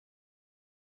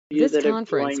You This that have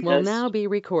conference joined will us now be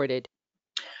recorded.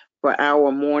 for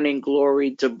our morning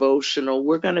glory devotional.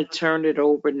 We're going to turn it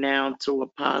over now to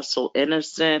Apostle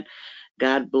Innocent.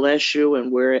 God bless you,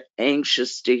 and we're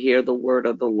anxious to hear the word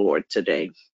of the Lord today.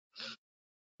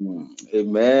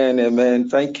 Amen, amen.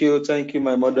 Thank you,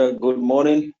 my mother. Good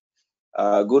morning.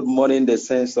 Good morning, the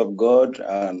saints of God,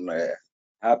 and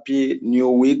happy new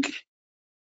week.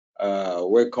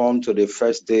 Welcome to the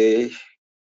first day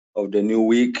of the new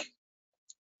week.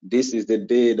 This is the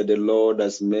day that the Lord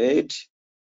has made,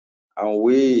 and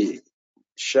we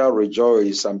shall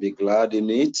rejoice and be glad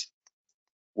in it.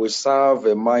 We serve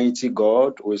a mighty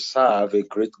God. We serve a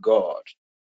great God.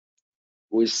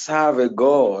 We serve a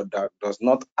God that does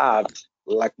not act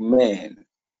like men.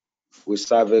 We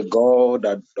serve a God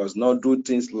that does not do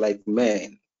things like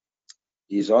men.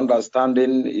 His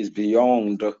understanding is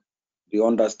beyond the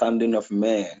understanding of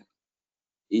man.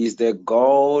 He is the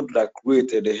God that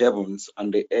created the heavens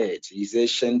and the earth. He is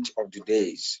ancient of the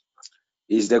days.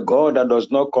 He is the God that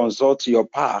does not consult your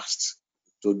past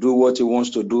to do what he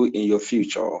wants to do in your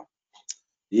future.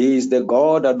 He is the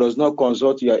God that does not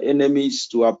consult your enemies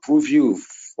to approve you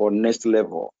for next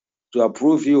level, to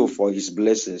approve you for his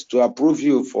blessings, to approve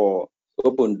you for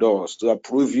open doors, to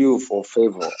approve you for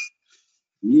favor.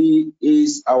 He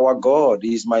is our God.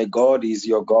 He is my God. He is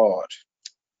your God.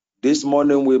 This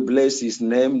morning we bless his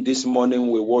name. This morning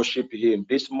we worship him.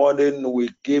 This morning we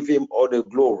give him all the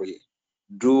glory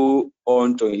due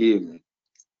unto him.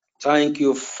 Thank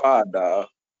you, Father.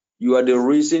 You are the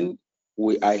reason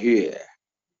we are here.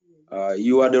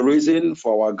 You are the reason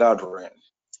for our gathering.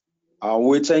 And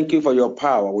we thank you for your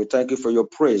power. We thank you for your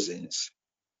presence.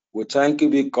 We thank you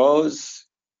because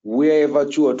wherever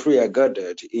two or three are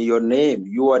gathered in your name,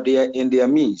 you are there in their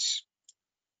midst.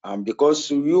 And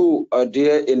because you are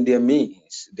there in their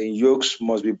midst, the yokes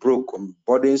must be broken,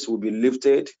 burdens will be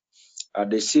lifted,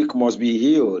 and the sick must be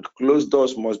healed, closed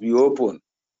doors must be opened.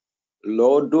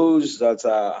 Lord, those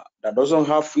that doesn't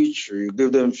have future, you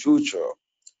give them future.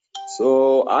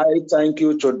 So I thank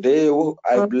you today.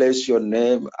 I bless your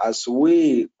name as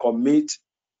we commit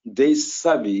this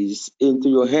service into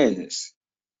your hands.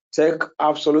 Take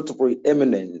absolute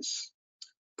preeminence.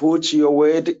 Put your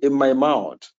word in my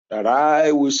mouth that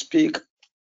I will speak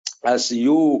as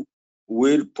you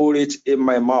will put it in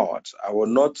my mouth. I will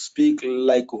not speak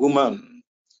like human.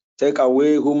 Take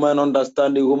away human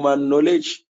understanding, human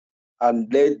knowledge,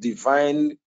 and let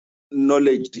divine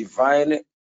knowledge, divine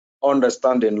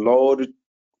understanding, Lord,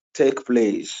 take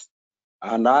place.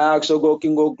 And I ask, O God,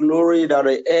 King of Glory, that at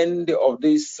the end of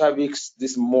this service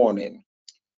this morning,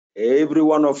 every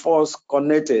one of us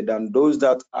connected and those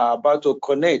that are about to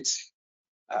connect,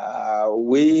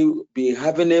 we be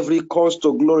having every cause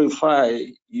to glorify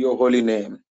your holy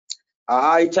name.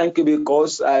 I thank you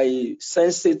because I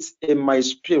sense it in my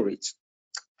spirit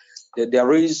that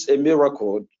there is a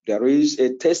miracle, there is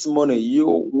a testimony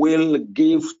you will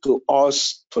give to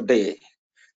us today.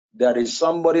 There is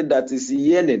somebody that is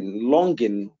yearning,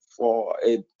 longing for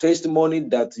a testimony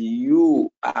that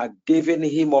you are giving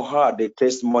him or her the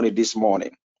testimony this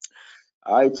morning.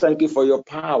 I thank you for your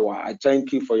power. I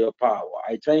thank you for your power.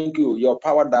 I thank you, your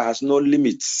power that has no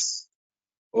limits.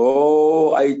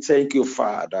 Oh, I thank you,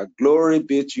 Father. Glory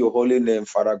be to your holy name,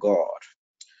 Father God.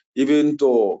 Even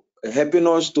to helping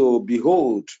us to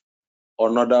behold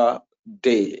another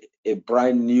day, a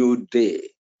brand new day.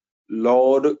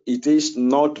 Lord, it is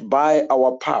not by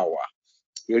our power.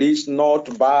 It is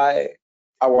not by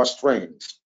our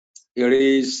strength. It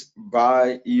is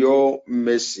by your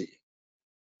mercy.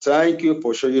 Thank you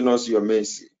for showing us your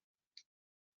mercy.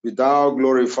 Be thou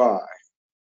glorified.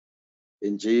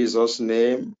 In Jesus'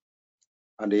 name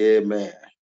and amen.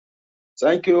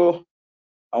 Thank you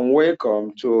and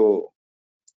welcome to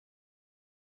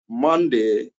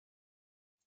Monday,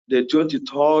 the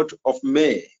 23rd of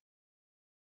May,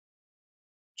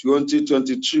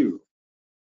 2022.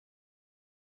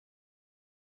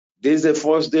 This is the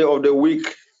first day of the week.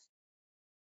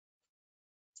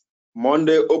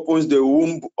 Monday opens the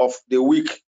womb of the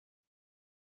week.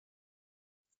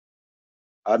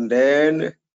 And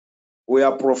then we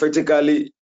are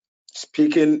prophetically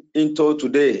speaking into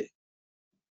today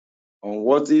on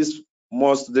what is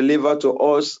must deliver to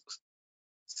us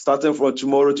starting from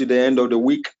tomorrow to the end of the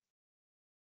week.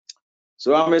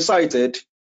 So I'm excited,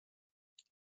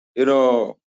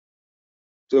 to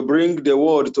bring the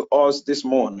word to us this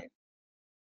morning,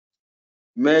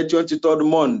 May 23rd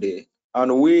Monday,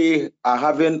 and we are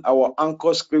having our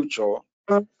anchor scripture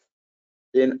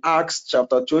in Acts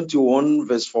chapter 21,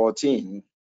 verse 14.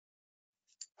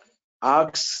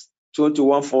 Acts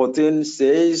 21:14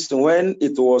 says, when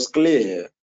it was clear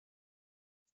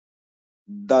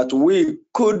that we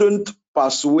couldn't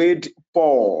persuade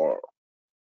Paul,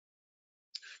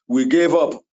 we gave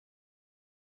up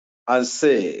and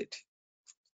said,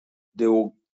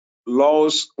 the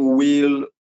Lord's will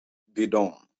be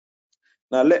done.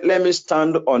 Now, let me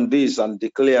stand on this and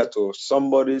declare to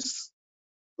somebody's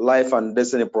life and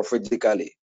destiny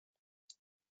prophetically.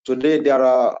 Today, there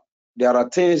are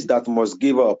things that must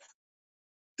give up.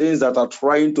 Things that are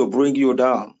trying to bring you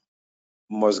down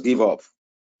must give up.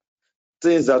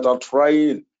 Things that are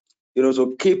trying,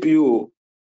 to keep you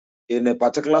in a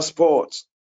particular spot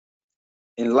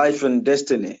in life and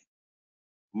destiny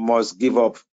must give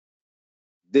up.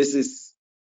 This is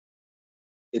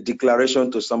a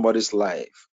declaration to somebody's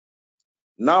life.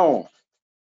 Now,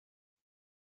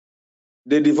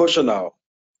 the devotional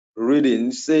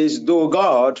reading says, though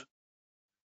God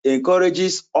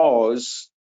encourages us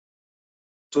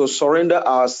to surrender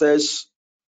ourselves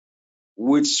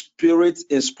with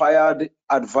spirit-inspired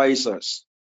advisors,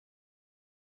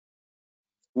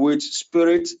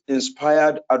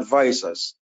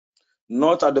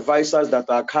 not advisors that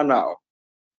are carnal,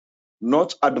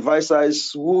 not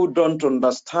advisors who don't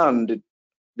understand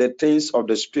the things of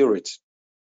the spirit,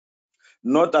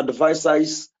 not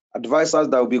advisors that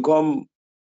will become,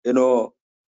 an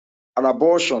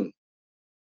abortion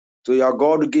to your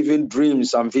God-given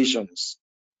dreams and visions.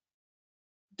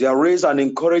 There is an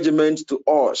encouragement to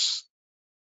us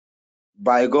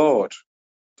by God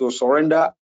to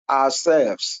surrender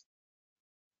ourselves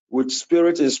with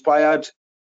spirit-inspired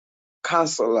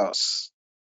counselors,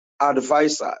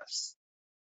 advisors,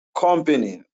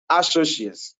 company,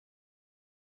 associates.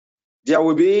 There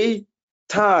will be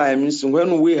times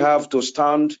when we have to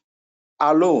stand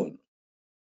alone.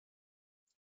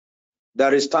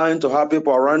 There is time to have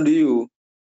people around you,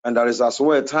 and there is as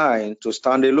well time to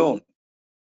stand alone.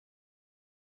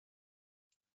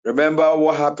 Remember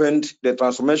what happened, the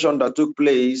transformation that took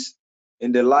place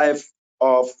in the life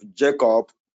of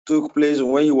Jacob took place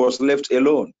when he was left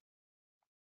alone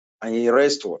and he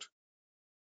rested.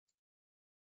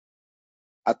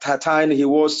 At that time, he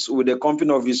was with the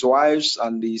company of his wives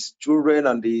and his children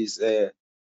and his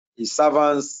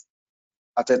servants.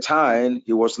 At a time,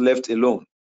 he was left alone.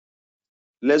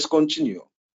 Let's continue.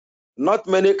 Not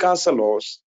many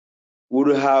counselors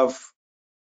would have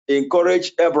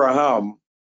encouraged Abraham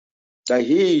that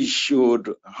he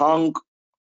should hang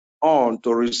on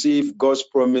to receive God's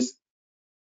promise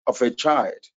of a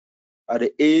child at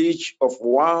the age of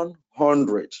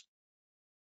 100.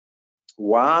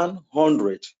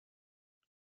 100.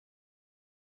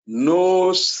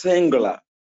 No singular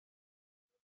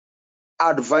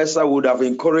advisor would have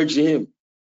encouraged him.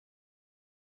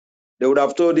 They would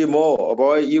have told him, oh,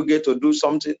 boy, you get to do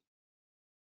something.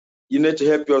 You need to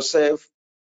help yourself.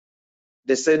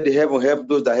 They said they haven't helped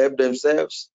those that help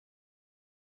themselves.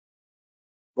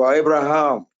 But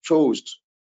Abraham chose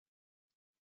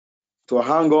to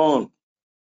hang on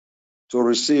to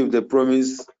receive the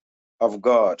promise of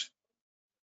God.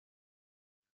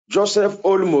 Joseph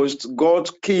almost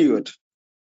got killed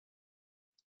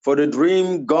for the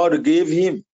dream God gave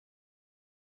him.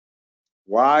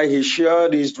 Why? He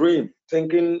shared his dream,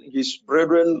 thinking his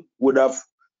brethren would have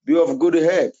be of good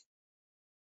help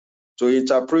to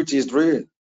interpret his dream.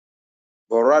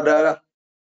 But rather,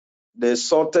 they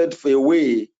sorted for a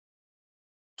way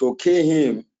to kill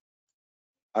him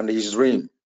and his dream.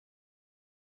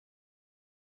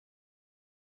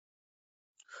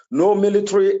 No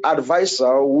military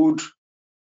advisor would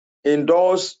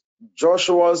endorse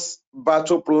Joshua's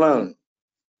battle plan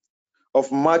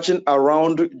of marching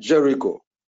around Jericho.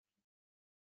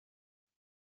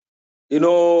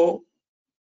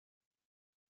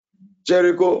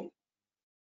 Jericho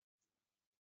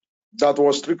that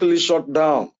was strictly shut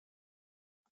down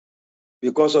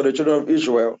because of the children of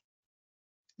Israel,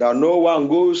 that no one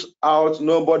goes out,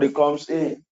 nobody comes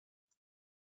in.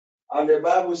 And the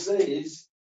Bible says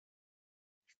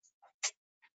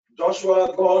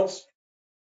Joshua got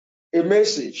a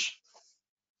message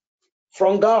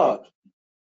from God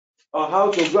on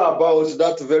how to go about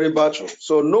that very battle.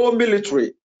 So no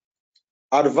military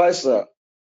advisor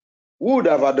would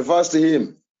have advised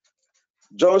him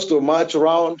just to march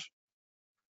around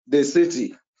the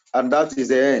city, and that is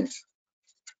the end.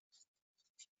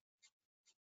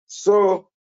 So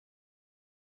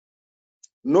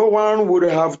no one would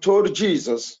have told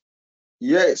Jesus,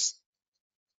 yes,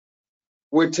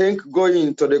 we think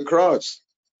going to the cross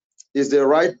is the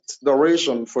right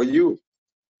direction for you.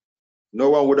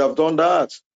 No one would have done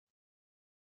that.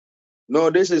 No,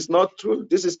 this is not true.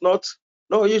 This is not,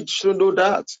 no, you shouldn't do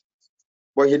that.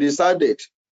 But he decided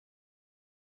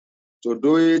to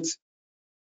do it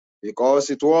because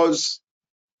it was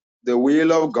the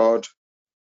will of God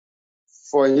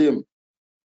for him.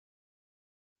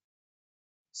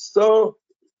 So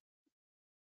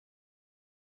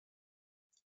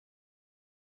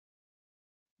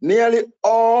nearly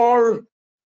all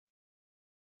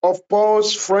of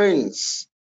Paul's friends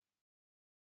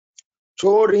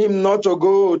told him not to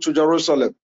go to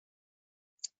Jerusalem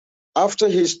after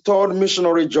his third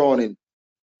missionary journey.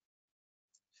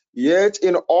 Yet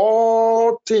in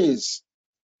all things,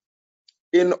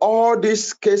 in all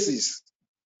these cases,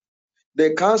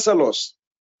 the counselors,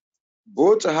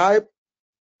 both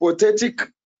hypothetic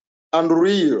and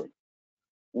real,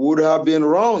 would have been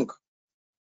wrong.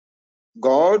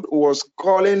 God was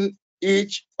calling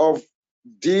each of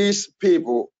these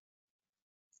people,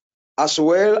 as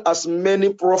well as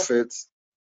many prophets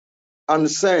and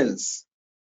saints,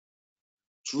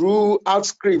 throughout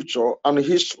scripture and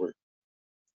history,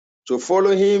 to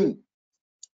follow him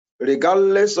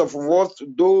regardless of what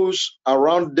those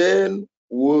around them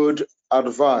would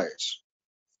advise.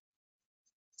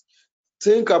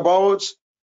 Think about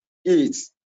it.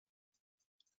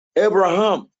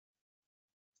 Abraham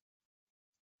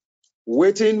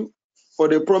waiting for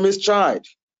the promised child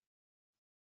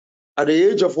at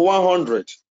the age of 100.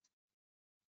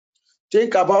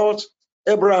 Think about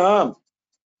Abraham,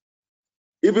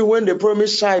 even when the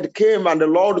promised child came and the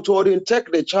Lord told him,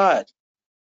 take the child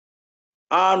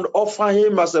and offer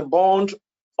him as a burnt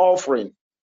offering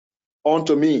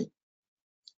unto me.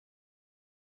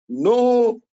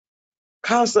 No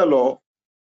counselor,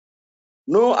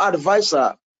 no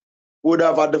advisor would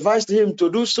have advised him to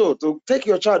do so, to take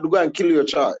your child, to go and kill your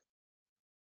child.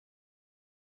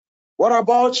 What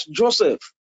about Joseph,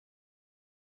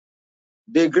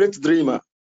 the great dreamer?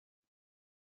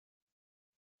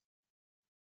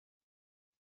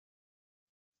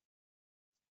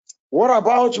 What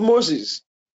about Moses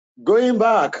going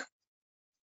back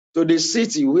to the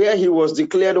city where he was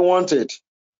declared wanted?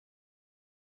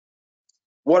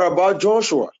 What about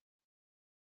Joshua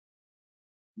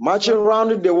marching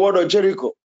around the wall of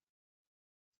Jericho,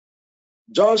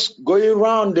 just going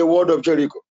around the wall of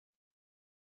Jericho?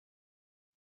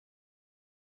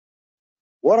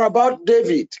 What about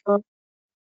David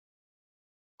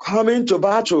coming to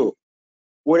battle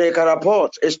with a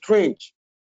catapult, a string,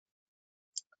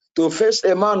 to face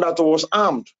a man that was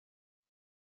armed?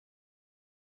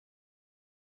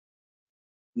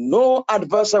 No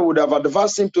advisor would have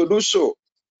advised him to do so.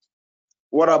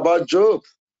 What about Job,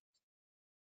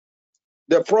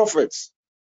 the prophets,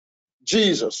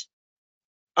 Jesus,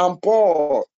 and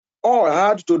Paul all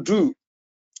had to do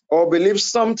or believe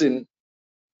something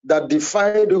that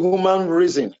defied human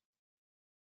reason.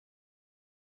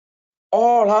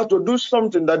 All had to do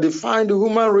something that defied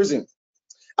human reason.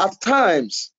 At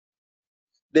times,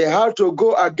 they had to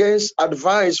go against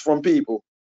advice from people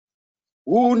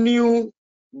who knew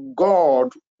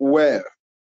God well.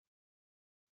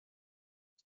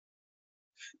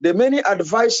 The many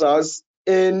advisors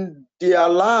in their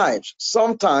lives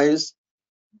sometimes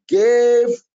gave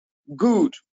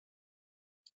good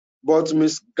but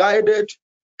misguided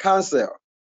counsel,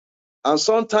 and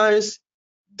sometimes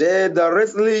they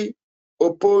directly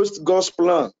opposed God's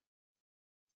plan.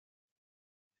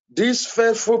 These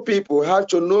faithful people had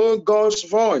to know God's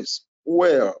voice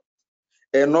well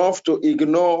enough to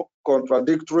ignore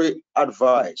contradictory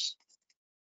advice.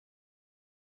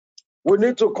 We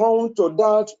need to come to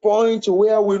that point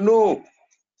where we know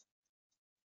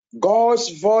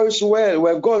God's voice well.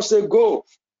 When God says go,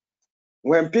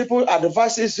 when people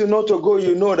advises you not to go,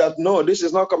 you know that no, this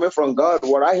is not coming from God.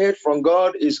 What I heard from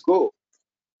God is go.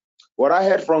 What I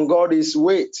heard from God is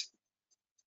wait.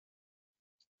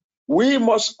 We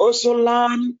must also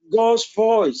learn God's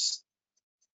voice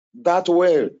that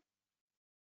well.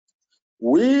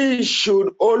 We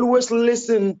should always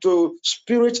listen to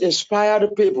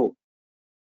spirit-inspired people,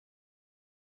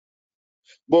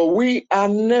 but we are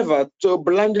never to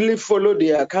blindly follow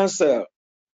their counsel.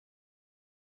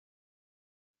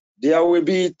 There will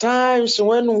be times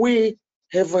when we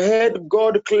have heard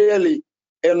God clearly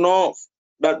enough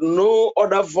that no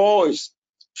other voice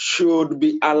should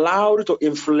be allowed to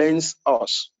influence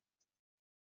us.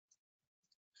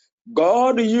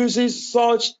 God uses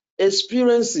such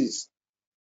experiences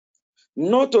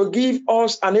not to give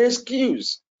us an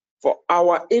excuse for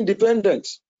our independent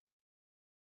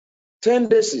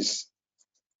tendencies,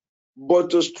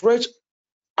 but to stretch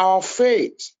our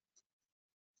faith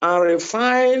and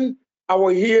refine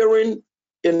our hearing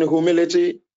in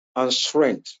humility and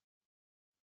strength.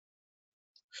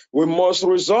 We must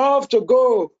resolve to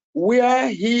go where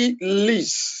he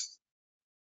leads,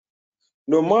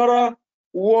 no matter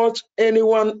what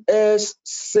anyone else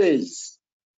says.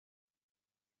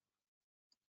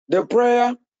 The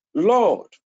prayer, Lord,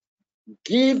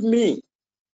 give me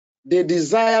the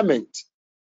desirement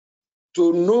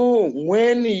to know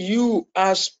when you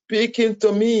are speaking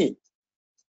to me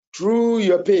through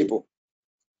your people,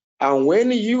 and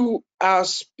when you are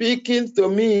speaking to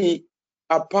me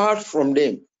apart from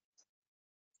them.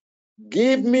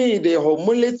 Give me the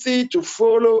humility to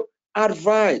follow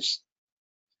advice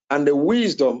and the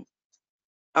wisdom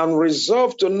and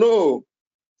resolve to know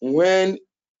when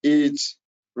it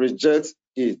rejects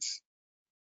it.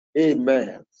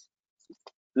 Amen.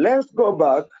 Let's go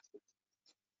back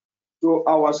to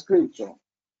our scripture.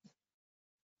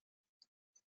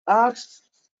 Acts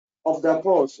of the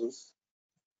Apostles,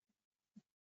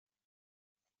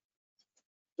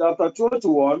 chapter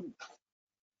 21,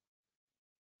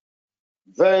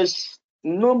 verse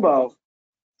number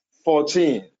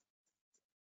 14.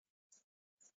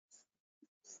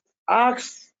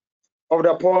 Acts of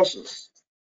the Apostles,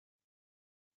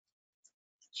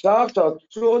 chapter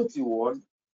 21,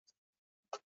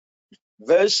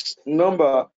 verse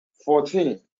number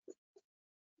 14.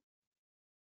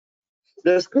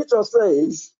 The scripture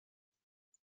says,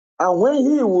 and when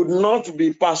he would not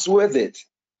be persuaded,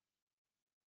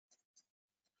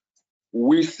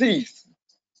 we ceased,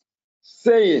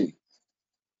 saying,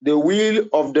 the will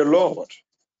of the Lord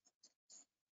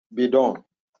be done.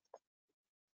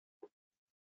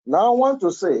 Now I want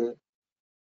to say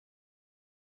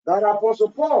that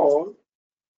Apostle Paul,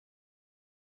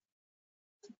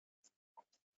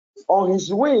 on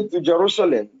his way to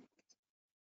Jerusalem,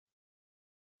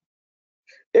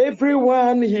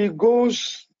 everyone he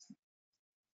goes,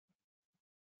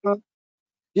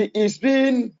 he is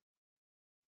being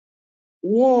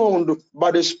warned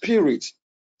by the Spirit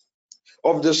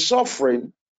of the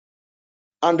suffering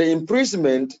and the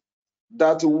imprisonment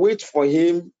that wait for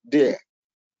him there.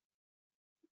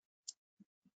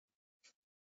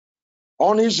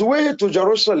 On his way to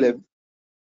Jerusalem,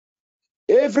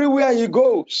 everywhere he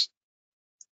goes,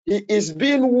 he is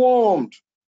being warned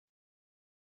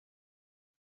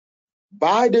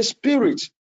by the Spirit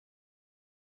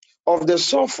of the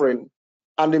suffering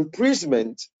and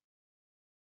imprisonment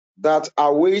that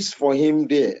awaits for him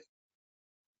there.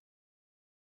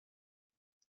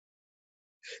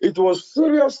 It was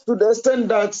serious to the extent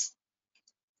that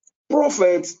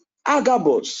Prophet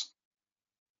Agabus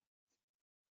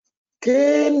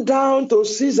came down to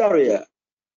Caesarea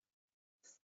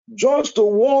just to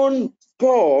warn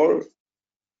Paul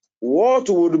what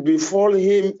would befall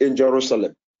him in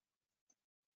Jerusalem.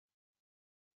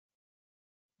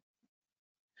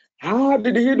 How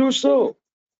did he do so?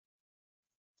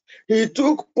 He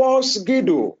took Paul's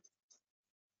girdle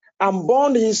and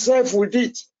bound himself with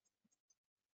it,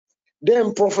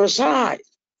 then prophesied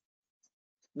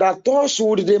that thus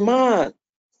would the man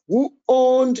who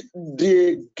owned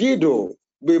the girdle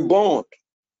be bound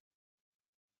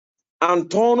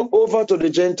and turned over to the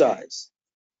Gentiles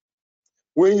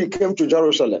when he came to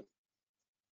Jerusalem.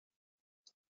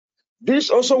 This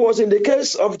also was in the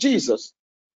case of Jesus.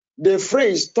 The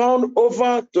phrase turned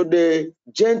over to the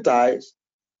Gentiles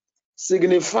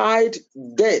signified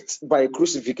death by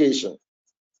crucifixion.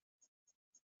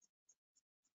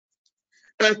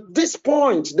 At this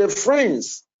point, the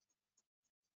friends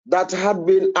that had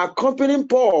been accompanying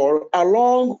Paul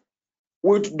along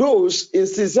with those in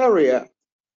Caesarea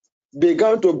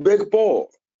began to beg Paul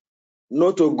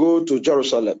not to go to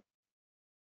Jerusalem.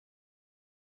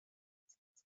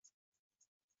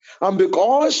 And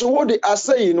because what they are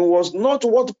saying was not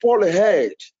what Paul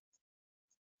heard,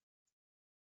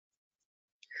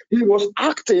 he was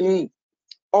acting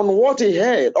on what he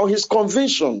heard, on his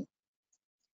conviction,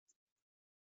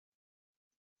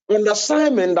 on the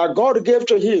assignment that God gave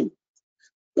to him.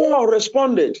 Paul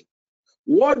responded,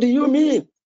 what do you mean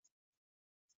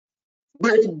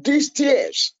by these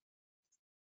tears?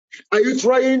 Are you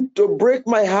trying to break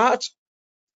my heart?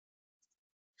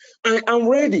 I am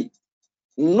ready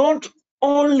not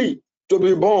only to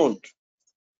be bound,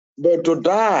 but to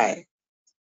die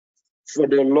for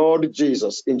the Lord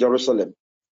Jesus in Jerusalem.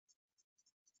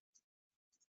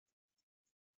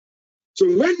 So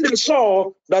when they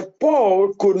saw that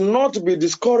Paul could not be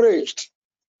discouraged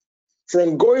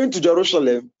from going to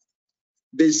Jerusalem,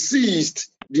 they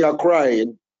ceased their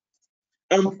crying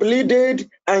and pleaded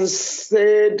and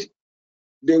said,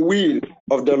 the will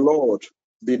of the Lord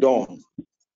be done.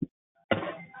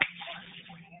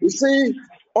 You see,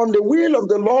 on the will of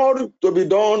the Lord to be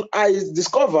done, I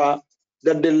discover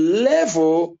that the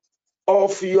level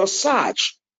of your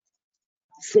search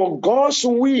for God's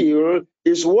will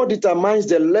is what determines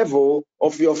the level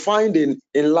of your finding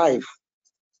in life.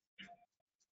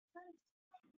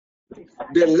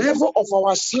 The level of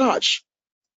our search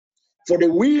for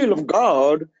the will of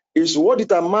God is what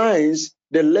determines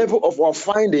the level of our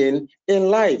finding in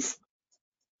life.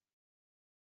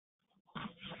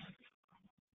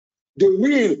 The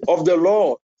will of the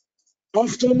Lord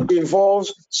often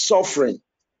involves suffering.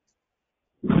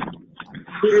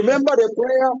 We remember the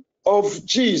prayer of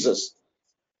Jesus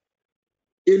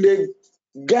in the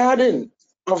Garden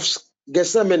of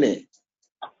Gethsemane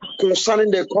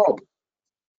concerning the cup.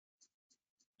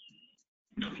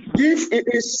 If it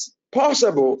is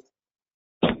possible,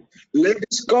 let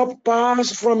this cup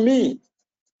pass from me.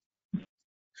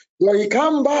 But he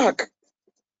come back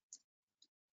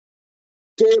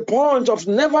to a point of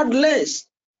nevertheless,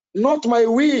 not my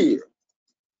will,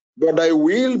 but thy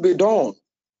will be done.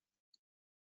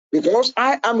 Because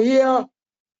I am here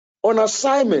on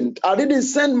assignment. I didn't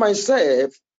send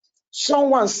myself,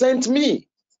 someone sent me.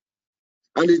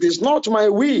 And it is not my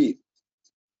will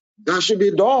that should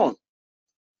be done.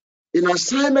 An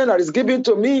assignment that is given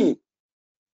to me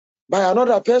by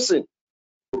another person,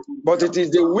 but it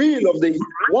is the will of the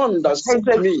one that Hey, sent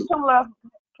Jake, me. come left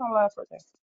right there.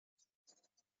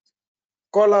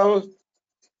 Call out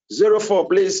 04,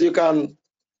 please. You can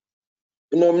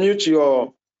mute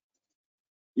your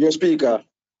speaker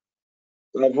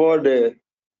to avoid the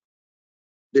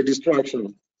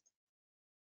distraction.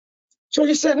 So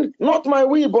he said, not my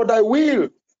will, but thy will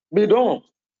be done.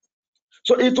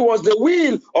 So it was the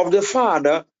will of the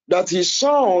Father that his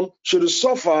Son should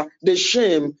suffer the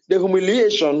shame, the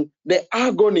humiliation, the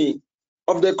agony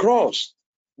of the cross,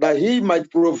 that he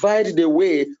might provide the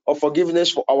way of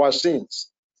forgiveness for our sins.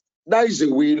 That is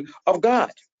the will of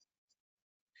God.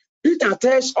 Peter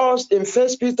tells us in 1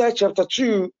 Peter chapter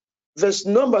 2, verse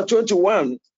number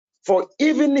 21, for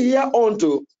even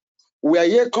hereunto we are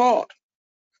ye called,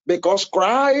 because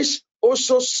Christ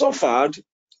also suffered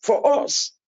for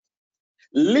us,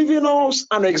 leaving us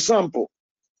an example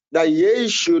that ye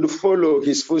should follow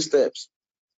his footsteps.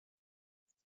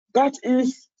 That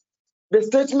is the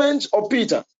statement of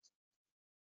Peter.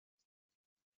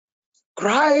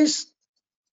 Christ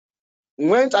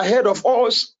went ahead of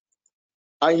us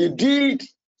and he did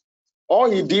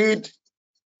all he did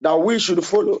that we should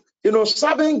follow.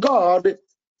 Serving God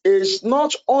is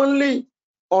not only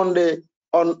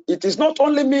it is not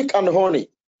only milk and honey.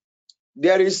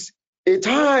 There is a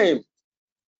time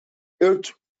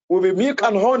it will be milk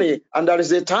and honey, and there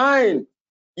is a time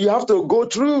you have to go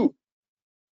through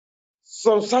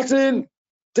some certain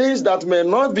things that may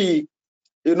not be,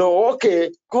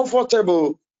 okay,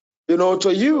 comfortable,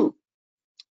 to you.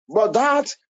 But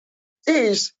that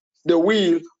is the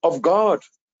will of God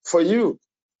for you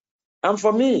and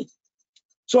for me.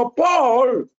 So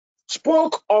Paul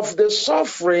spoke of the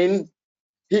suffering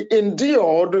he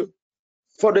endured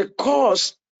for the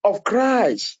cause of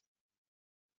Christ.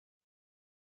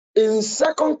 In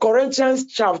 2 Corinthians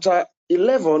chapter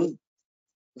 11,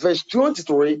 verse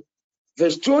 23,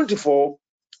 verse 24,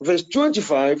 verse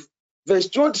 25, verse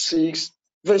 26,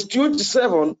 verse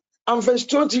 27, and verse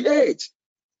 28,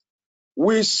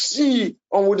 we see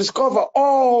and we discover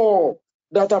all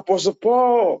that Apostle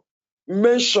Paul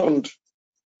mentioned,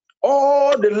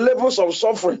 all the levels of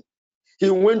suffering he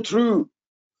went through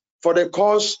for the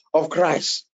cause of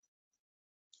Christ.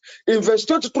 In verse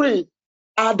 23,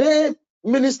 are they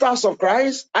ministers of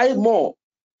Christ?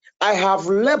 I have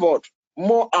labored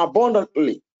more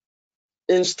abundantly,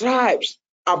 in stripes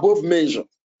above measure,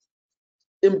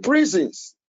 in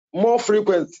prisons more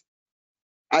frequent.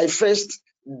 I faced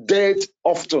death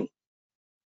often.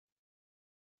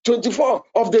 24,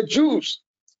 of the Jews,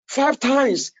 5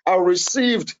 times I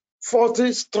received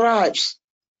 40 stripes,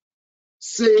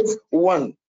 save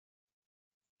one.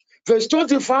 Verse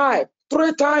 25,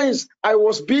 3 times I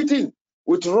was beaten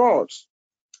with rods.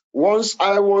 Once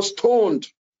I was stoned.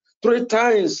 3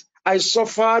 times I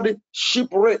suffered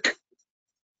shipwreck.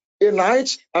 A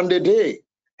night and a day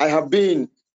I have been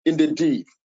in the deep.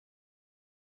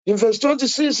 In verse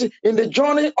 26, in the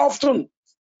journey often,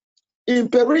 in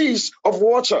perils of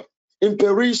water, in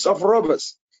perils of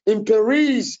robbers, in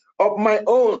perils of my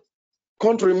own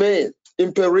countrymen,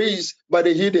 in perils by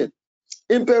the hidden,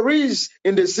 in perils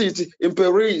in the city, in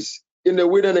perils in the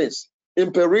wilderness,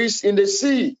 in perils in the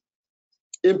sea,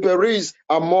 in perils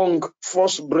among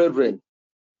false brethren.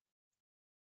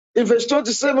 In verse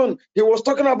 27, he was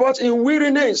talking about in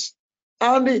weariness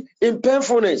and in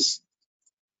painfulness,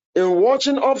 in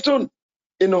watching often,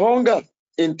 in hunger,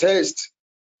 in thirst,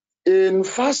 in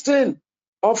fasting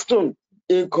often,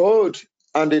 in cold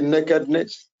and in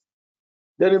nakedness.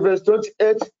 Then in verse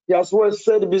 28, he as well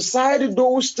said, beside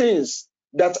those things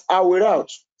that are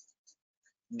without,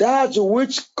 that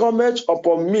which cometh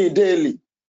upon me daily,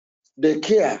 the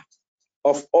care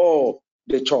of all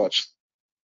the church.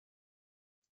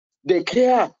 The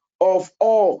care of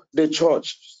all the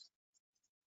church.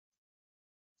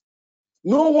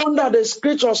 No wonder the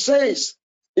scripture says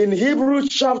in Hebrews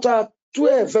chapter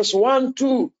 12, verse 1,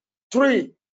 2,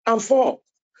 3, and 4,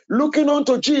 looking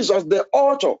unto Jesus, the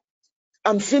author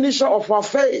and finisher of our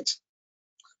faith,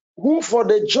 who for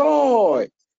the joy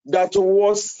that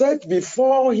was set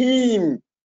before him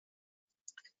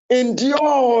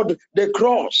endured the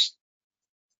cross.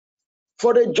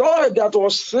 For the joy that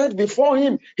was set before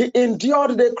him, he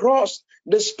endured the cross,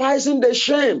 despising the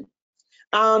shame,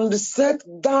 and sat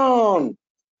down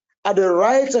at the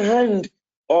right hand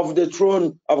of the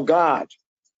throne of God.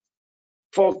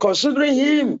 For considering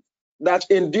him that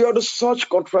endured such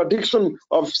contradiction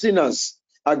of sinners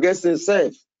against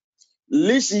himself,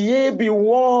 lest ye be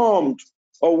warmed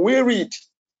or wearied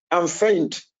and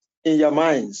faint in your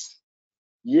minds.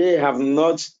 Ye have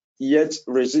not yet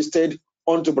resisted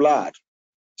unto blood,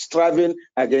 striving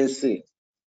against sin.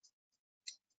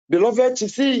 Beloved, you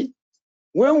see,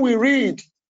 when we read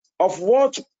of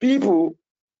what people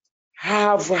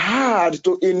have had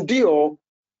to endure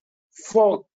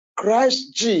for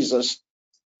Christ Jesus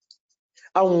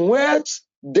and what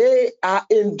they are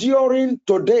enduring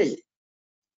today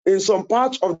in some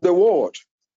parts of the world,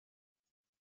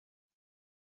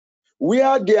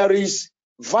 where there is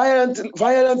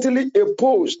violently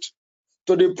opposed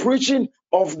to the preaching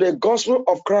of the gospel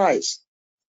of Christ,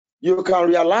 you can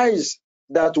realize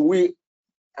that we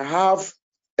have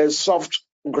a soft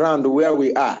ground where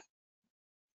we are.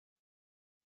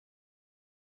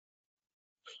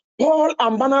 Paul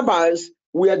and Barnabas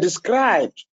were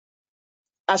described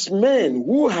as men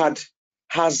who had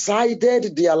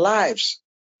hazarded their lives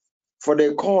for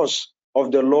the cause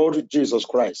of the Lord Jesus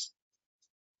Christ.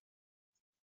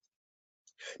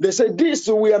 They said these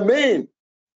were men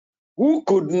who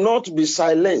could not be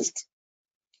silenced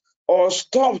or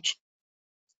stopped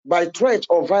by threat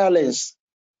or violence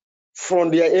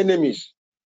from their enemies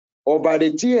or by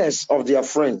the tears of their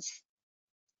friends.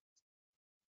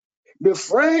 The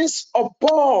friends of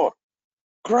Paul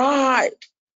cried,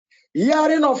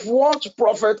 hearing of what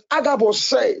Prophet Agabus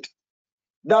said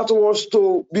that was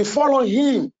to befall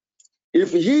him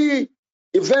if he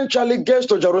eventually gets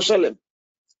to Jerusalem.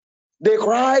 They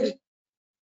cried,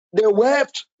 they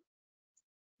wept,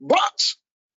 but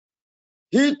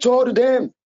he told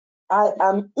them, I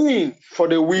am in for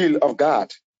the will of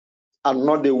God and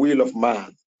not the will of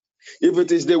man. If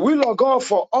it is the will of God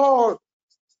for all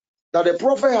that the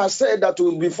prophet has said that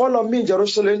will befall me in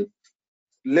Jerusalem,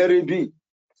 let it be.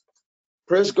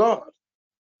 Praise God.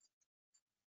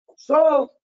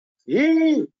 So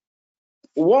he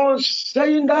was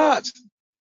saying that.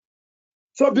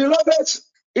 So, beloved,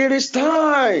 it is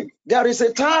time. There is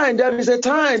a time. There is a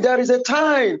time. There is a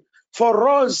time for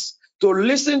us to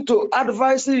listen to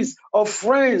advices of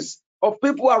friends, of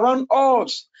people around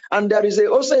us. And there is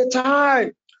also a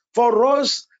time for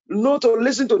us not to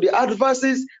listen to the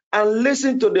advices and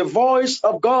listen to the voice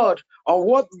of God on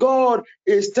what God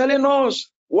is telling us,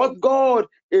 what God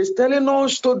is telling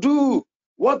us to do,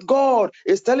 what God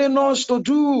is telling us to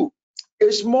do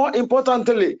is more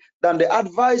importantly than the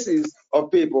advices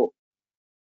of people.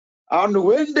 And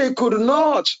when they could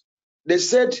not, they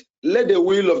said, let the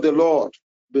will of the Lord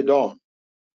be done.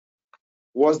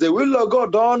 Was the will of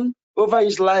God done over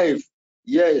his life?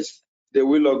 Yes, the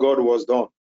will of God was done.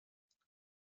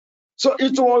 So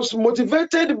it was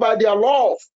motivated by their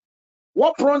love.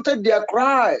 What prompted their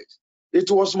cries? It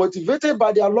was motivated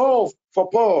by their love for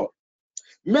Paul.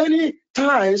 Many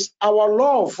times our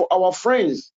love for our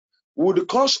friends would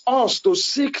cause us to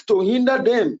seek to hinder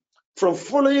them from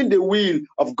following the will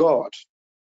of God.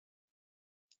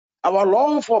 Our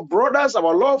love for brothers,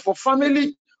 our love for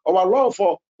family, our love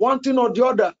for one thing or the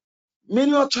other,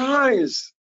 many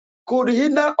times could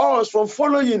hinder us from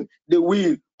following the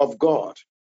will of God.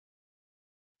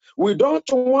 We don't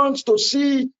want to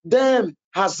see them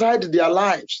hazard their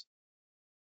lives.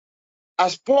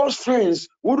 As Paul's friends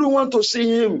wouldn't want to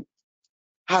see him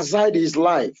hazard his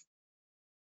life.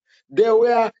 They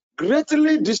were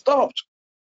greatly disturbed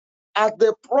at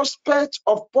the prospect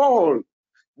of Paul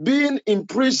being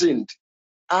imprisoned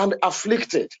and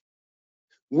afflicted.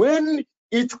 When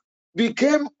it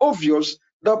became obvious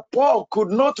that Paul could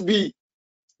not be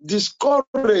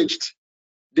discouraged,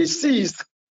 they ceased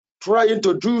trying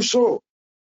to do so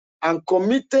and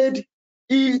committed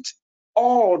it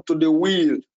all to the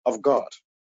will of God.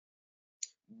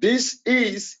 This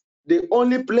is the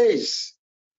only place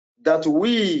that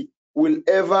we will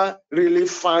ever really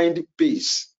find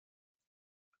peace.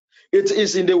 It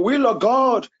is in the will of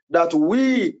God that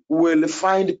we will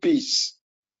find peace.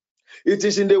 It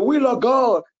is in the will of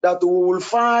God that we will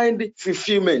find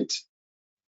fulfillment.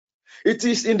 It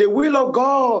is in the will of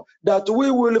God that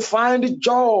we will find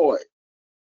joy.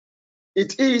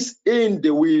 It is in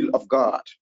the will of God.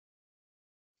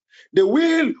 The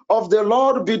will of the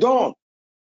Lord be done.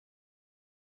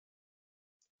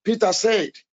 Peter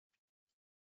said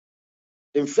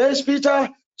in 1 Peter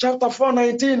chapter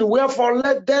 4:19, wherefore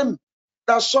let them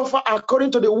that suffer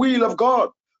according to the will of God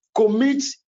commit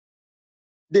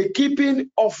the keeping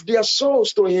of their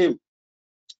souls to him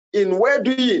in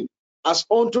well-doing as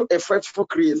unto a faithful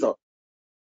creator.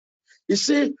 You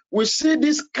see, we see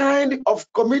this kind of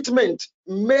commitment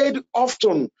made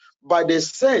often by the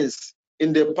saints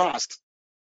in the past.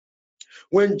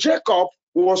 When Jacob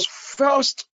was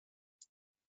first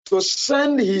to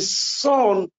send his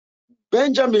son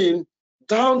Benjamin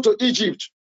down to Egypt,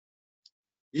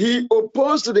 he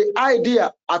opposed the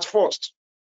idea at first.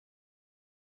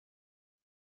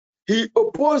 He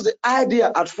opposed the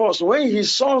idea at first. When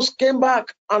his sons came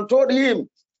back and told him,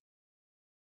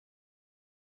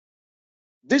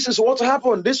 this is what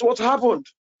happened, this is what happened.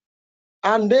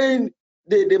 And then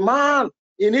the man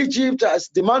in Egypt has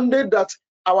demanded that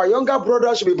our younger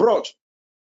brother should be brought.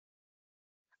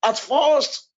 At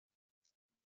first,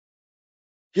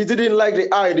 he didn't like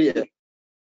the idea,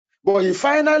 but he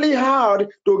finally had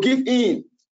to give in.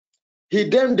 He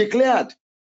then declared,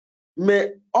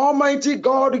 may Almighty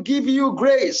God give you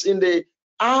grace in the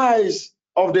eyes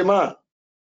of the man,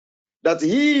 that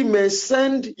he may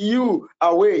send you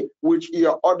away with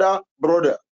your other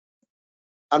brother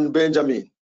and Benjamin.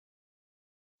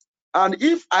 And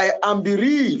if I am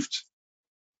bereaved,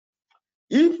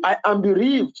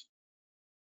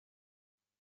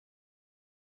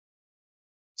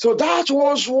 so that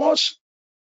was what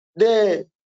the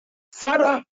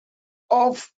father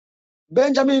of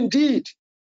Benjamin did.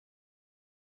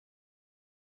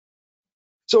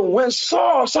 So when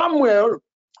Samuel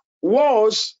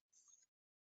was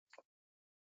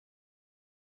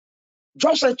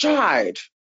just a child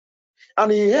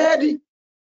and he heard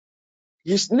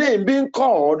his name being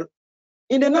called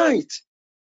in the night,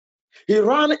 he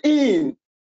ran in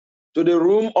to the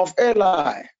room of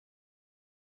Eli,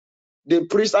 the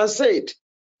priest, and said,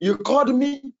 you called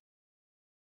me?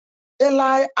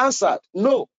 Eli answered,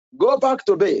 no, go back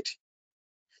to bed.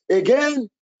 Again,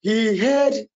 he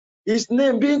heard his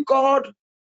name being called,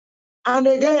 and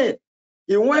again,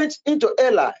 he went into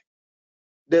Eli.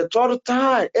 The third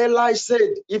time, Eli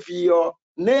said, if your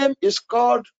name is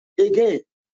called again,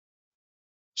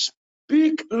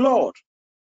 speak, Lord.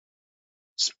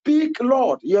 Speak,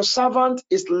 Lord. Your servant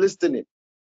is listening.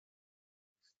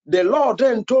 The Lord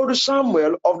then told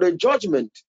Samuel of the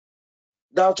judgment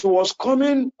that was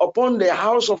coming upon the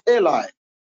house of Eli.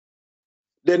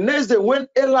 The next day, when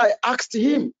Eli asked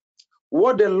him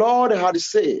what the Lord had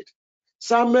said,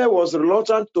 Samuel was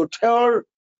reluctant to tell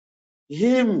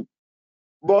him,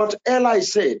 but Eli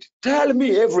said, tell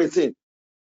me everything.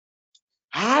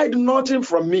 Hide nothing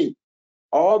from me,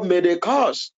 or may the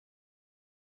curse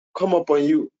come upon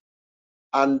you.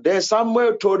 And then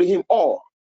Samuel told him all.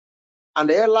 And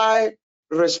Eli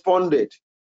responded,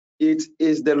 it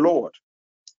is the Lord.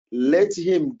 Let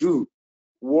him do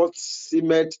what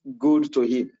seemeth good to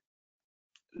him.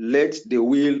 Let the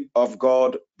will of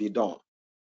God be done.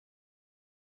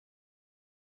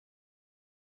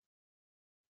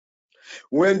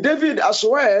 When David as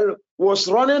well was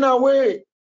running away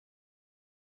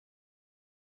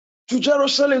to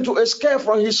Jerusalem to escape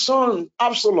from his son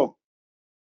Absalom,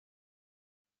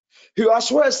 he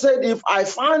as well said, if I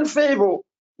find favor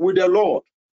with the Lord,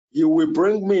 he will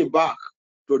bring me back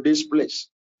to this place,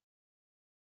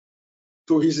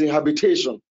 to his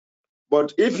habitation.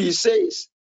 But if he says,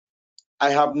 I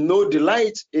have no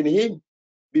delight in him,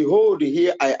 behold,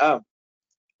 here I am.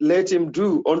 Let him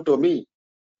do unto me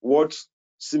what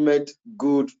seemeth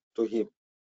good to him.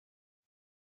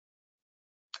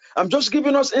 I'm just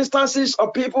giving us instances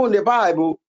of people in the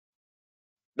Bible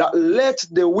that let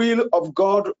the will of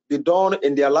God be done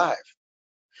in their life.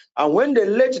 And when they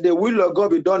let the will of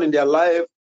God be done in their life,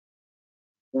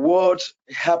 what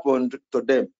happened to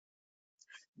them?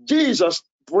 Jesus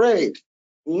prayed,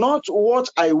 not what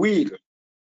I will,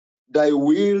 thy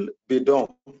will be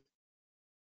done.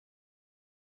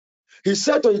 He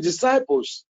said to his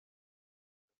disciples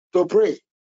to pray,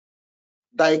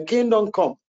 thy kingdom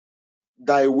come,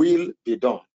 thy will be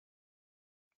done.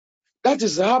 That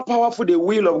is how powerful the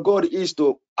will of God is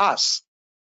to us.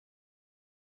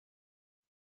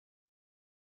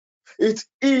 It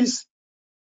is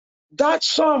that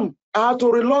some are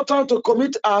too reluctant to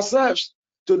commit ourselves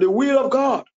to the will of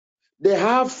God, they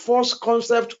have false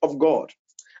concept of God.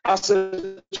 As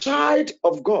a child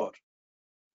of God,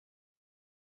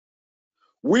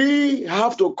 we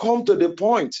have to come to the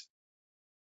point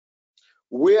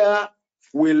where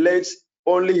we let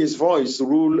only his voice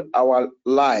rule our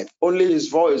life, only his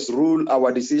voice rule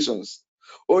our decisions,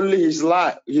 only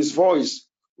his voice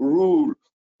rule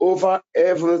over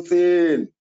everything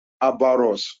about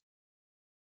us.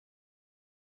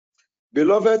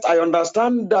 Beloved, I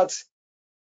understand that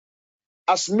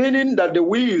as meaning that the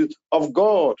will of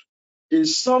God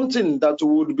is something that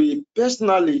would be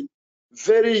personally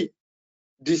very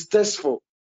distasteful.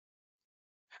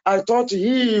 I thought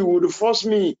he would force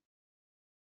me,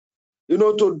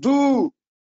 to do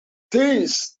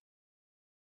things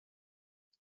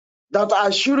that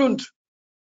I shouldn't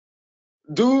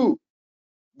do,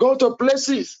 go to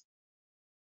places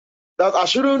that I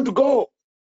shouldn't go.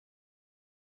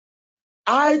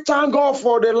 I thank God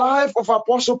for the life of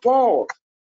Apostle Paul,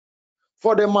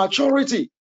 for the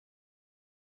maturity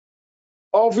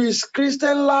of his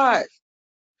Christian life.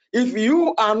 If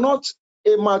you are not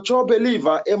a mature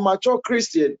believer, a mature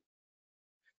Christian,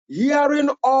 hearing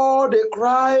all the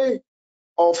cry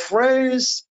of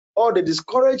friends, all the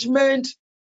discouragement,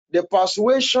 the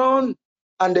persuasion,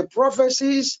 and the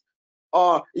prophecies,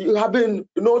 you have been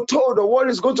told what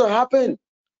is going to happen,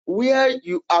 where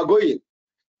you are going.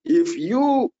 If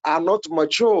you are not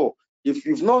mature, if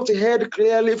you've not heard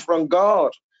clearly from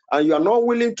God, and you are not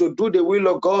willing to do the will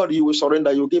of God, you will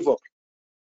surrender, you give up.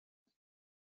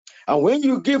 And when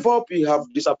you give up, you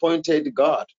have disappointed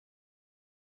God.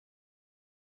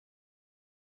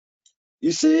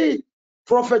 You see,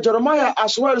 Prophet Jeremiah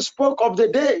as well spoke of the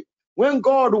day when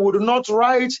God would not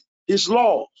write his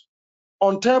law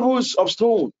on tables of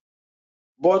stone,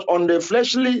 but on the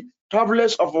fleshly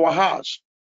tablets of our hearts.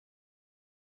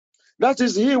 That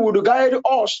is, he would guide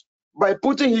us by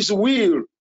putting his will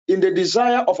in the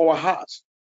desire of our hearts.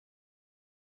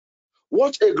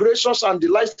 What a gracious and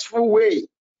delightful way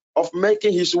of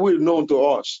making his will known to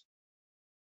us.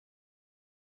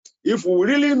 If we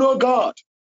really know God,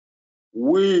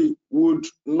 we would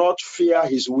not fear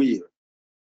his will.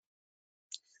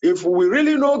 If we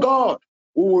really know God,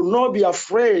 we will not be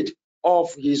afraid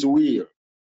of his will.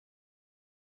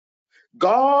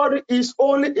 God is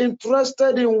only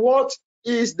interested in what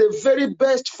is the very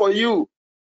best for you.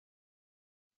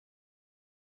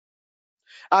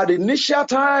 At the initial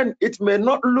time, it may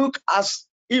not look as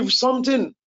if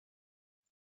something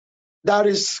that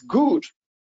is good,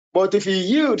 but if you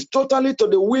yield totally to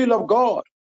the will of God,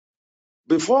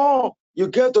 before you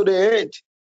get to the end,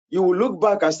 you will look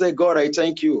back and say, God, I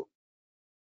thank you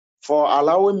for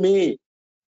allowing me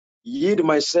yield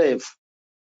myself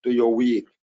to your will.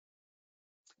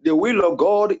 The will of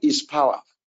God is power.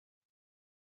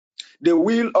 The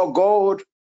will of God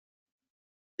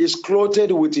is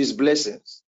clothed with his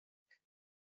blessings.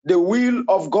 The will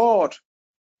of God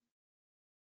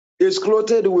is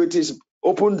clothed with his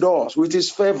open doors, with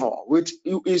his favor, with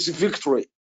his victory.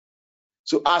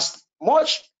 So as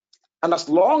much and as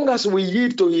long as we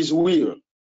yield to his will,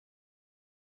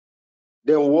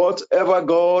 then whatever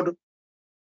God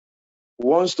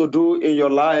wants to do in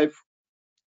your life,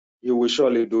 he will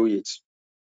surely do it.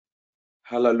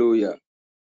 Hallelujah.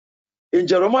 In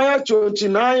Jeremiah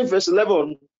 29, verse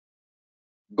 11,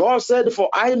 God said, for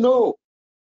I know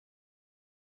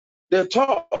the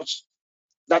thoughts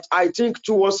that I think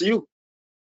towards you.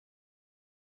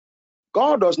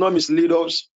 God does not mislead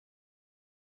us.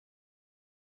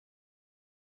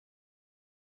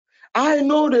 I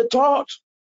know the thought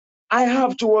I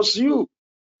have towards you,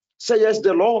 says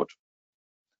the Lord.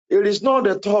 It is not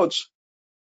the thought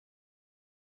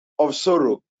of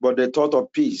sorrow, but the thought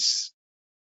of peace.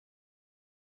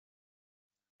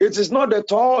 It is not the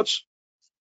thought,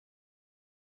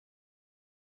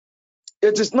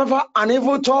 it is never an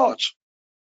evil thought.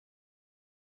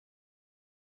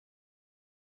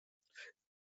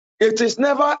 It is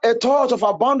never a thought of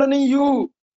abandoning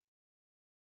you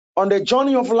on the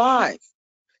journey of life.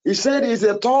 He said it's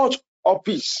a thought of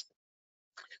peace.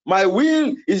 My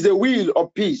will is the will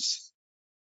of peace,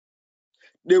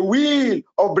 the will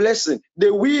of blessing,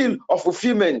 the will of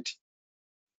fulfillment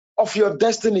of your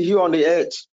destiny here on the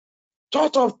earth.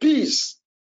 Thought of peace,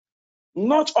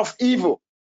 not of evil,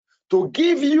 to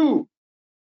give you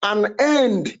an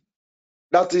end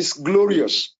that is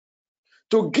glorious,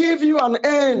 to give you an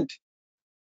end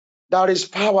that is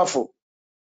powerful,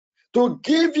 to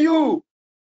give you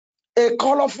a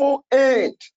colorful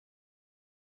end.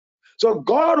 So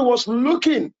God was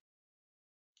looking,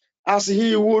 as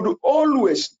he would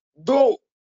always do,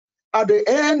 at the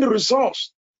end result,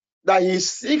 that he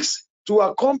seeks to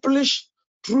accomplish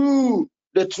through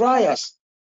the trials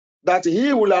that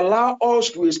He will allow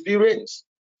us to experience.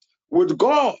 With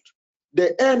God,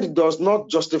 the end does not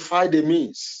justify the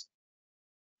means.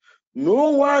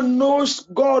 No one knows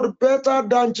God better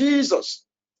than Jesus,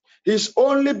 His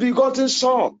only begotten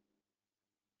Son.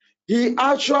 He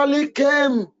actually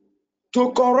came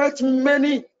to correct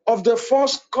many of the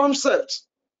false concepts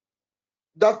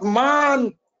that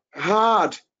man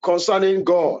had concerning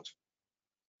God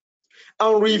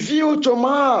and reveal to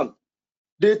man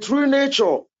the true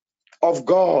nature of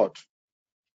God.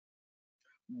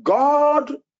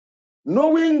 God,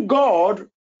 knowing God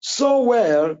so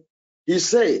well, He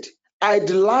said, I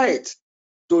delight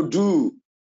to do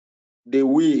the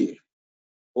will,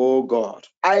 O God.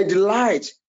 I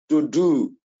delight to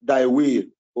do thy will,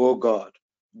 O God.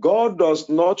 God does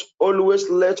not always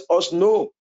let us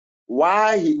know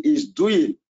why He is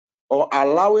doing or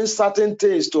allowing certain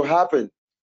things to happen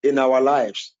in our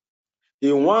lives.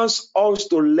 He wants us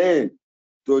to learn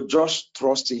to just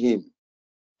trust Him.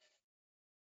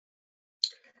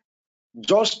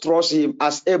 Just trust Him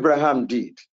as Abraham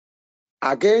did.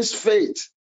 Against faith,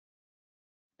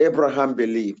 Abraham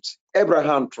believed.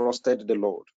 Abraham trusted the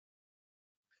Lord.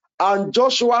 And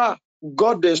Joshua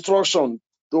got the instruction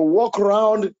to walk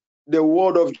around the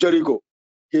wall of Jericho.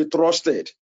 He trusted.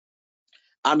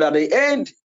 And at the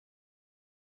end,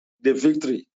 the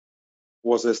victory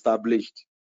was established.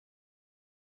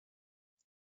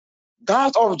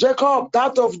 That of Jacob,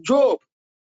 that of Job.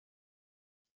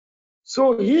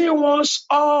 So He wants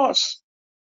us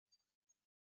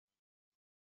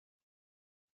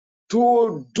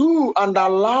to do and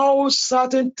allow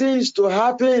certain things to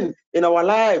happen in our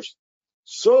lives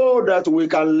so that we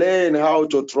can learn how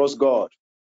to trust God.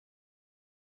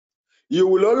 You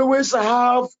will always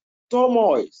have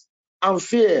turmoil and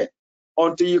fear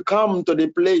until you come to the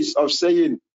place of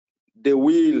saying, the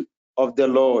will of the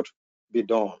Lord be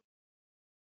done.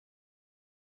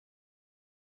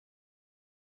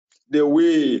 The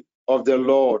will of the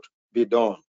Lord be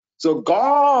done. So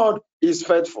God is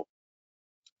faithful.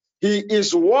 He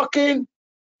is working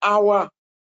out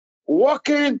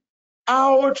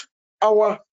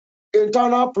our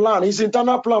internal plan, His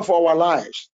internal plan for our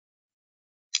lives.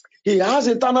 He has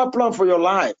internal plan for your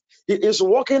life. He is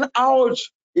working out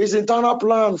His internal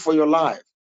plan for your life.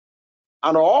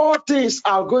 And all things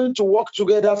are going to work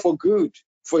together for good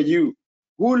for you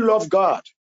who love God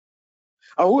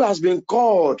and who has been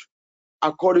called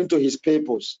according to His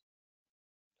purpose.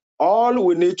 All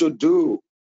we need to do,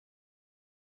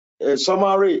 a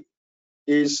summary,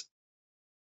 is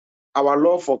our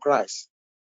love for Christ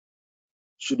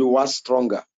should wax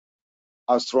stronger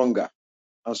and stronger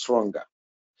and stronger.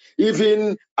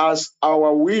 Even as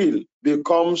our will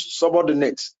becomes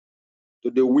subordinate to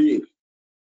the will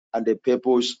and the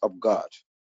purpose of God.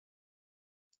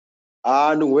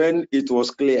 And when it was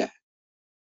clear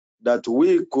that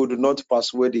we could not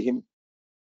persuade Him,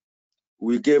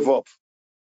 we gave up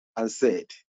and said,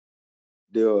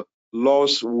 the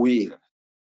Lord's will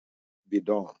be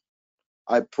done.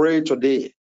 I pray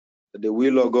today that the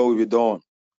will of God will be done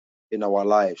in our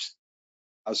lives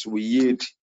as we yield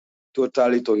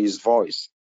totally to His voice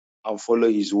and follow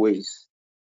His ways.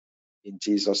 In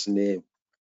Jesus' name,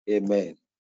 amen.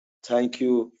 Thank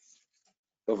you.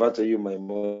 Over to you, my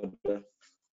mother.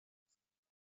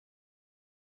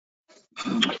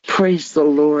 Praise the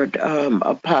Lord.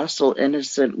 Apostle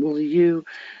Innocent, will you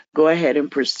go ahead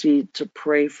and proceed to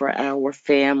pray for our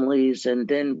families, and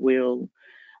then we'll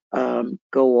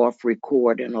go off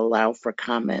record and allow for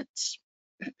comments.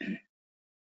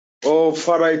 Oh,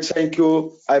 Father, I thank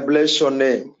you. I bless your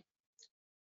name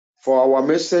for our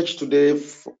message today,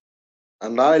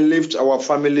 and I lift our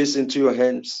families into your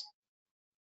hands.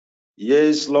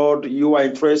 Yes, Lord, you are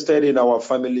interested in our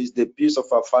families, the peace of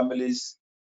our families,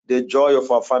 the joy of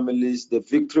our families, the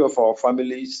victory of our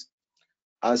families.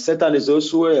 And Satan is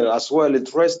also as well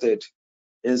interested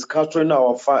in scattering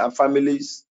our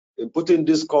families, in putting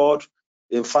discord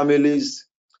in families,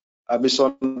 a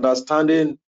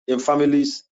misunderstanding in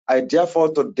families. I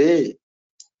therefore today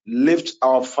lift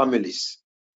our families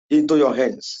into your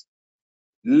hands.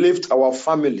 Lift our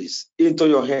families into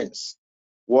your hands.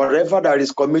 Whatever that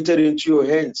is committed into your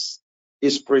hands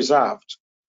is preserved.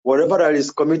 Whatever that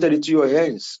is committed into your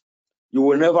hands, you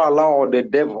will never allow the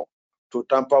devil to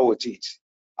tamper with it.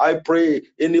 I pray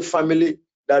any family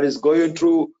that is going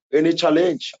through any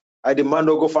challenge, I demand,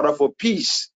 oh God, Father, for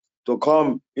peace to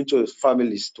come into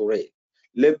families today.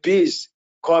 Let peace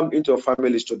come into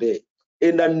families today.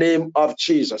 In the name of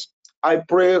Jesus, I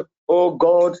pray, oh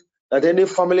God, that any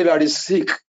family that is sick,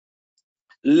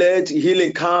 let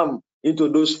healing come into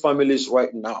those families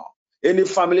right now. Any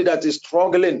family that is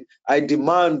struggling, I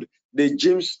demand the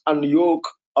gyms and yoke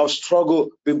of struggle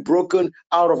be broken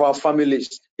out of our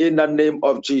families in the name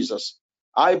of Jesus.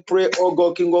 I pray, oh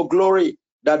God, King of glory,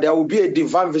 that there will be a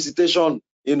divine visitation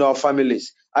in our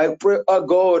families. I pray, oh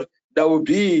God, there will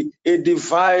be a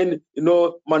divine,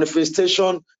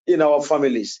 manifestation in our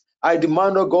families. I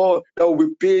demand, oh God, there will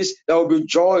be peace, there will be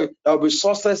joy, there will be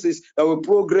successes, there will be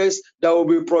progress, there will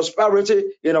be prosperity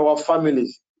in our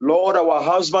families. Lord, our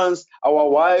husbands, our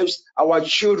wives, our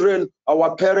children,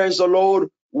 our parents, oh Lord,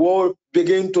 will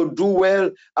begin to do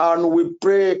well. And we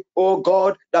pray, oh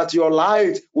God, that your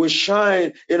light will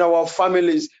shine in our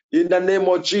families in the name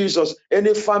of Jesus.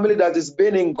 Any family that is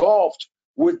being engulfed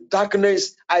with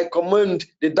darkness, I command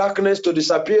the darkness to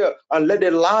disappear and let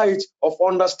the light of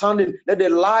understanding, let the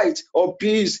light of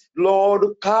peace, Lord,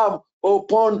 come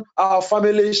upon our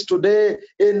families today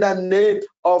in the name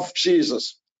of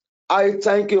Jesus. I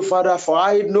thank you, Father, for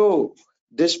I know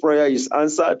this prayer is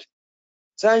answered.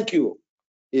 Thank you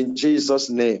in Jesus'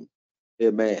 name.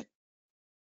 Amen.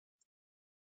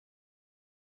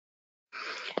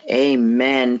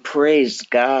 Amen. Praise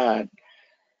God.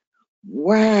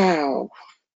 Wow.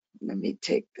 Let me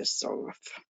take this off.